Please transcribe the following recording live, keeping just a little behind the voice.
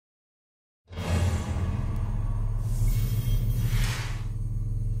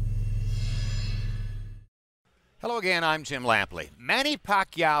Hello again, I'm Jim Lampley. Manny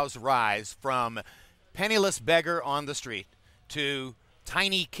Pacquiao's rise from penniless beggar on the street to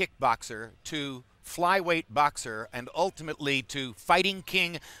tiny kickboxer to flyweight boxer and ultimately to fighting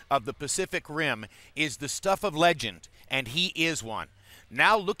king of the Pacific Rim is the stuff of legend, and he is one.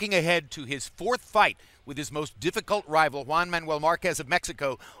 Now looking ahead to his fourth fight with his most difficult rival, Juan Manuel Marquez of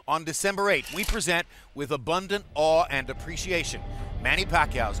Mexico, on December 8th, we present with abundant awe and appreciation Manny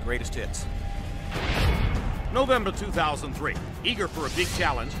Pacquiao's greatest hits. November 2003. Eager for a big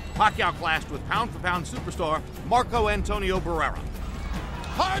challenge, Pacquiao clashed with pound-for-pound superstar Marco Antonio Barrera.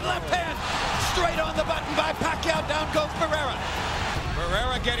 Hard left hand, straight on the button by Pacquiao, down goes Barrera.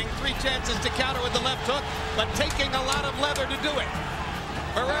 Barrera getting three chances to counter with the left hook, but taking a lot of leather to do it.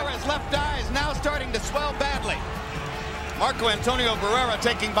 Barrera's left eye is now starting to swell badly. Marco Antonio Barrera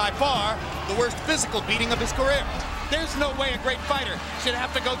taking by far the worst physical beating of his career. There's no way a great fighter should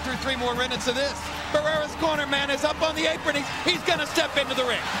have to go through 3 more minutes of this. Barrera's corner man is up on the apron. He's going to step into the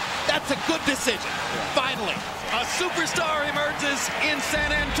ring. That's a good decision. Finally, a superstar emerges in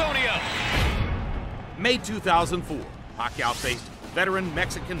San Antonio. May 2004. Pacquiao faced veteran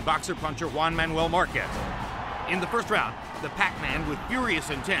Mexican boxer-puncher Juan Manuel Marquez. In the first round, the Pac-Man with furious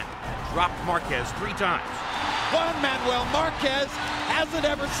intent dropped Marquez 3 times. Juan Manuel Marquez hasn't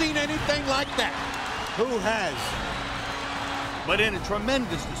ever seen anything like that. Who has? But in a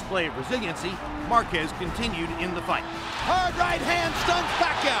tremendous display of resiliency, Marquez continued in the fight. Hard right hand stuns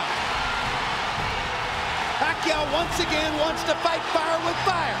Pacquiao. Pacquiao once again wants to fight fire with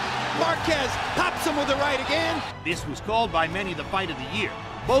fire. Marquez pops him with the right again. This was called by many the fight of the year.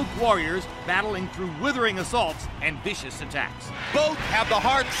 Both warriors battling through withering assaults and vicious attacks. Both have the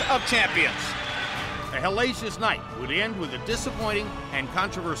hearts of champions. A hellacious night would end with a disappointing and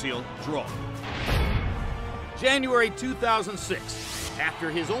controversial draw. January 2006.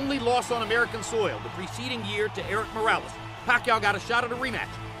 After his only loss on American soil the preceding year to Eric Morales, Pacquiao got a shot at a rematch,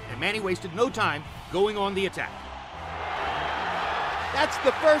 and Manny wasted no time going on the attack. That's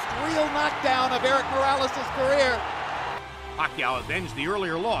the first real knockdown of Eric Morales' career. Pacquiao avenged the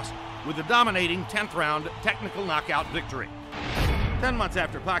earlier loss with a dominating 10th round technical knockout victory. 10 months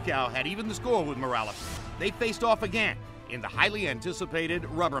after Pacquiao had evened the score with Morales, they faced off again in the highly anticipated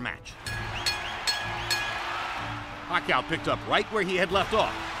rubber match. Pacquiao picked up right where he had left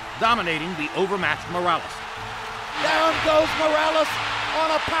off, dominating the overmatched Morales. Down goes Morales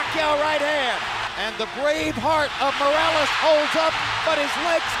on a Pacquiao right hand. And the brave heart of Morales holds up, but his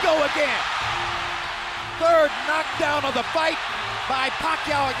legs go again. Third knockdown of the fight by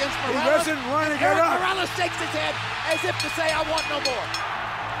Pacquiao against Morales. He doesn't want to get up. Morales shakes his head as if to say, I want no more.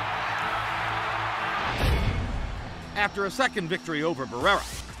 After a second victory over Barrera,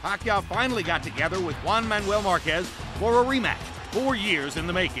 Pacquiao finally got together with Juan Manuel Marquez for a rematch, 4 years in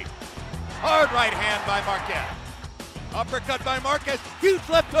the making. Hard right hand by Marquez. Uppercut by Marquez. Huge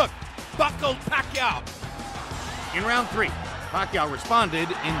left hook. Buckled Pacquiao. In round 3, Pacquiao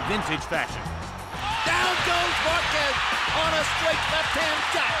responded in vintage fashion. Down goes Marquez on a straight left-hand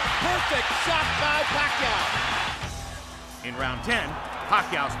shot. Perfect shot by Pacquiao. In round 10,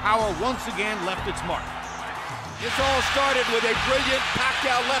 Pacquiao's power once again left its mark. This all started with a brilliant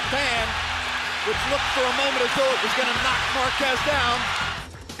Pacquiao left hand, which looked for a moment as though it was going to knock Marquez down.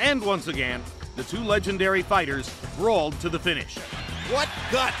 And once again, the 2 legendary fighters brawled to the finish. What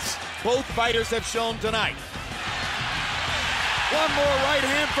guts both fighters have shown tonight. One more right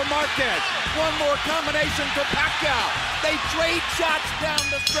hand for Marquez. One more combination for Pacquiao. They trade shots down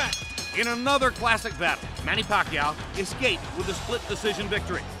the stretch. In another classic battle, Manny Pacquiao escaped with a split decision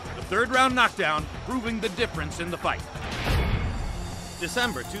victory. The 3rd round knockdown proving the difference in the fight.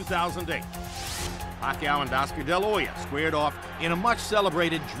 December 2008. Pacquiao and Oscar De La Hoya squared off in a much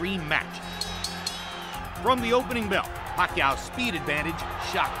celebrated dream match. From the opening bell, Pacquiao's speed advantage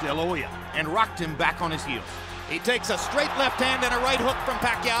shocked De La Hoya and rocked him back on his heels. He takes a straight left hand and a right hook from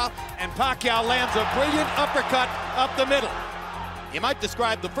Pacquiao, and Pacquiao lands a brilliant uppercut up the middle. You might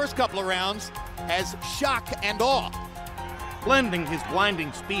describe the first couple of rounds as shock and awe. Blending his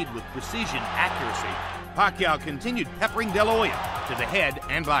blinding speed with precision accuracy, Pacquiao continued peppering De La Hoya to the head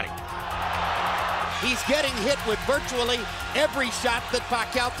and body. He's getting hit with virtually every shot that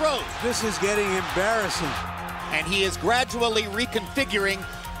Pacquiao throws. This is getting embarrassing. And he is gradually reconfiguring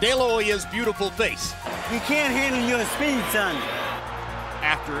De La Hoya's beautiful face. You can't handle your speed, son.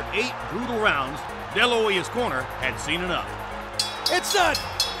 After 8 brutal rounds, De La Hoya's corner had seen enough. It's done!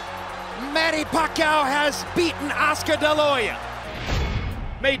 Manny Pacquiao has beaten Oscar De La Hoya.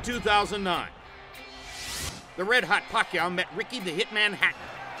 May 2009. The red-hot Pacquiao met Ricky the Hitman Hatton.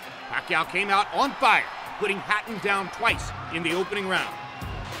 Pacquiao came out on fire, putting Hatton down twice in the opening round.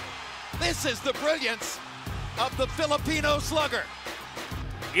 This is the brilliance of the Filipino slugger.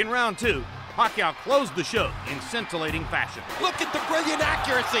 In round 2, Pacquiao closed the show in scintillating fashion. Look at the brilliant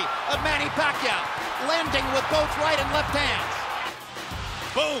accuracy of Manny Pacquiao, landing with both right and left hands.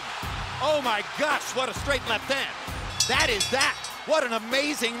 Boom! Oh my gosh, what a straight left hand. That is that. What an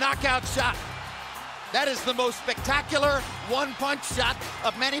amazing knockout shot. That is the most spectacular one-punch shot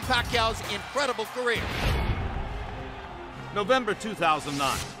of Manny Pacquiao's incredible career. November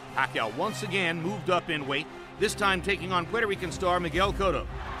 2009, Pacquiao once again moved up in weight, this time taking on Puerto Rican star Miguel Cotto.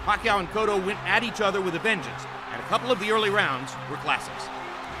 Pacquiao and Cotto went at each other with a vengeance, and a couple of the early rounds were classics.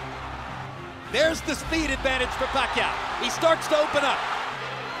 There's the speed advantage for Pacquiao. He starts to open up.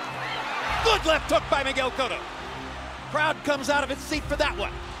 Good left hook by Miguel Cotto. Crowd comes out of its seat for that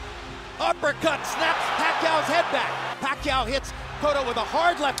one. Uppercut snaps Pacquiao's head back. Pacquiao hits Cotto with a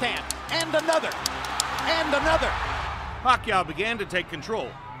hard left hand, and another, and another. Pacquiao began to take control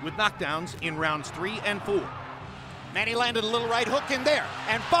with knockdowns in rounds 3 and 4. Manny landed a little right hook in there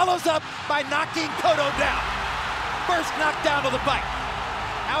and follows up by knocking Cotto down. First knockdown of the fight.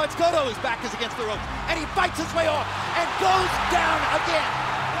 Now it's Cotto whose back is against the ropes, and he fights his way off and goes down again.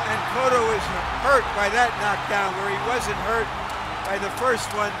 And Cotto is hurt by that knockdown where he wasn't hurt by the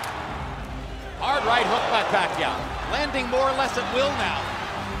first one. Hard right hook by Pacquiao, landing more or less at will now.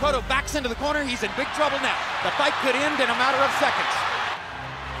 Cotto backs into the corner. He's in big trouble now. The fight could end in a matter of seconds.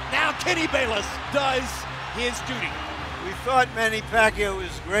 Now Kenny Bayless does his duty. We thought Manny Pacquiao was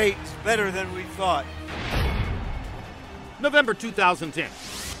great. It's better than we thought. November 2010,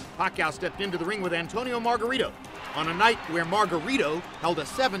 Pacquiao stepped into the ring with Antonio Margarito on a night where Margarito held a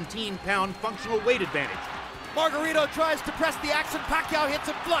 17-pound functional weight advantage. Margarito tries to press the action. Pacquiao hits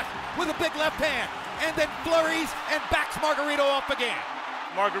him flush with a big left hand and then flurries and backs Margarito off again.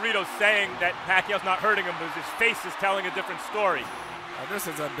 Margarito's saying that Pacquiao's not hurting him, but his face is telling a different story. This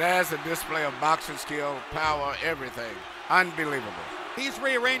is a dazzling display of boxing skill, power, everything. Unbelievable. He's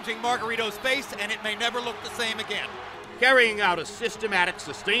rearranging Margarito's face, and it may never look the same again. Carrying out a systematic,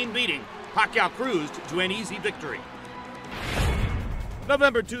 sustained beating, Pacquiao cruised to an easy victory.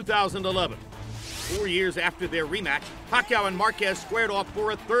 November 2011. 4 years after their rematch, Pacquiao and Marquez squared off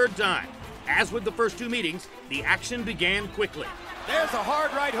for a third time. As with the first 2 meetings, the action began quickly. There's a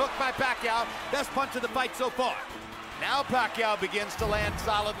hard right hook by Pacquiao. Best punch of the fight so far. Now Pacquiao begins to land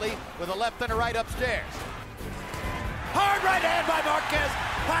solidly with a left and a right upstairs. Hard right hand by Marquez.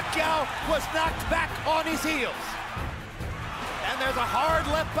 Pacquiao was knocked back on his heels. And there's a hard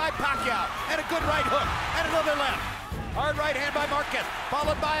left by Pacquiao and a good right hook and another left. Hard right hand by Marquez,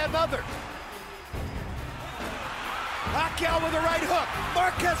 followed by another. Pacquiao with a right hook,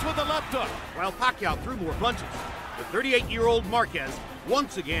 Marquez with a left hook. While Pacquiao threw more punches, the 38-year-old Marquez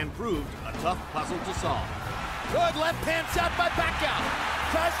once again proved a tough puzzle to solve. Good left hand shot by Pacquiao.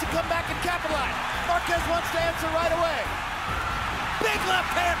 Tries to come back and capitalize. Marquez wants to answer right away. Big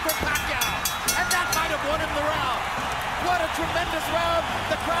left hand for Pacquiao. And that might have won him the round. What a tremendous round.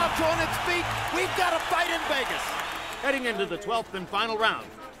 The crowd's on its feet. We've got a fight in Vegas. Heading into the 12th and final round,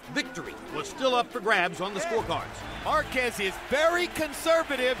 victory was still up for grabs on the scorecards. Marquez is very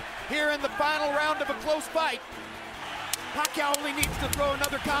conservative here in the final round of a close fight. Pacquiao only needs to throw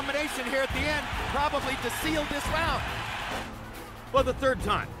another combination here at the end, probably to seal this round. For the third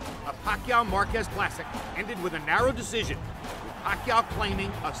time, a Pacquiao-Marquez classic ended with a narrow decision, with Pacquiao claiming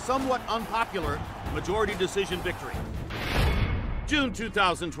a somewhat unpopular majority decision victory. June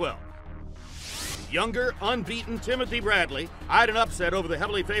 2012. Younger, unbeaten Timothy Bradley eyed an upset over the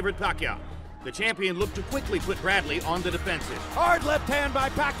heavily favored Pacquiao. The champion looked to quickly put Bradley on the defensive. Hard left hand by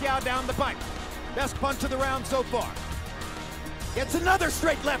Pacquiao down the pipe. Best punch of the round so far. Gets another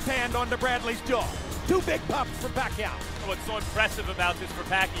straight left hand onto Bradley's jaw. 2 big pops for Pacquiao. What's so impressive about this for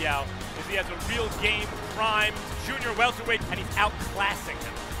Pacquiao is he has a real game, prime, junior welterweight, and he's outclassing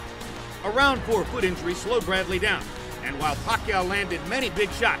him. A round 4 foot injury slowed Bradley down, and while Pacquiao landed many big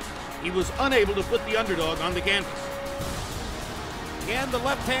shots, he was unable to put the underdog on the canvas. Again, the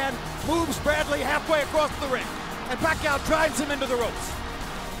left hand moves Bradley halfway across the ring, and Pacquiao drives him into the ropes.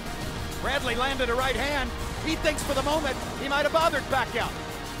 Bradley landed a right hand. He thinks for the moment he might have bothered Pacquiao.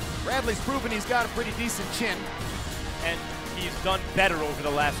 Bradley's proven he's got a pretty decent chin. And he's done better over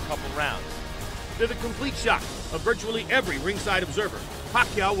the last couple rounds. To the complete shock of virtually every ringside observer,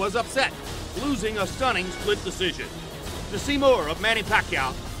 Pacquiao was upset, losing a stunning split decision. To see more of Manny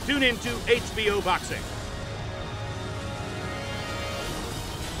Pacquiao, tune into HBO Boxing.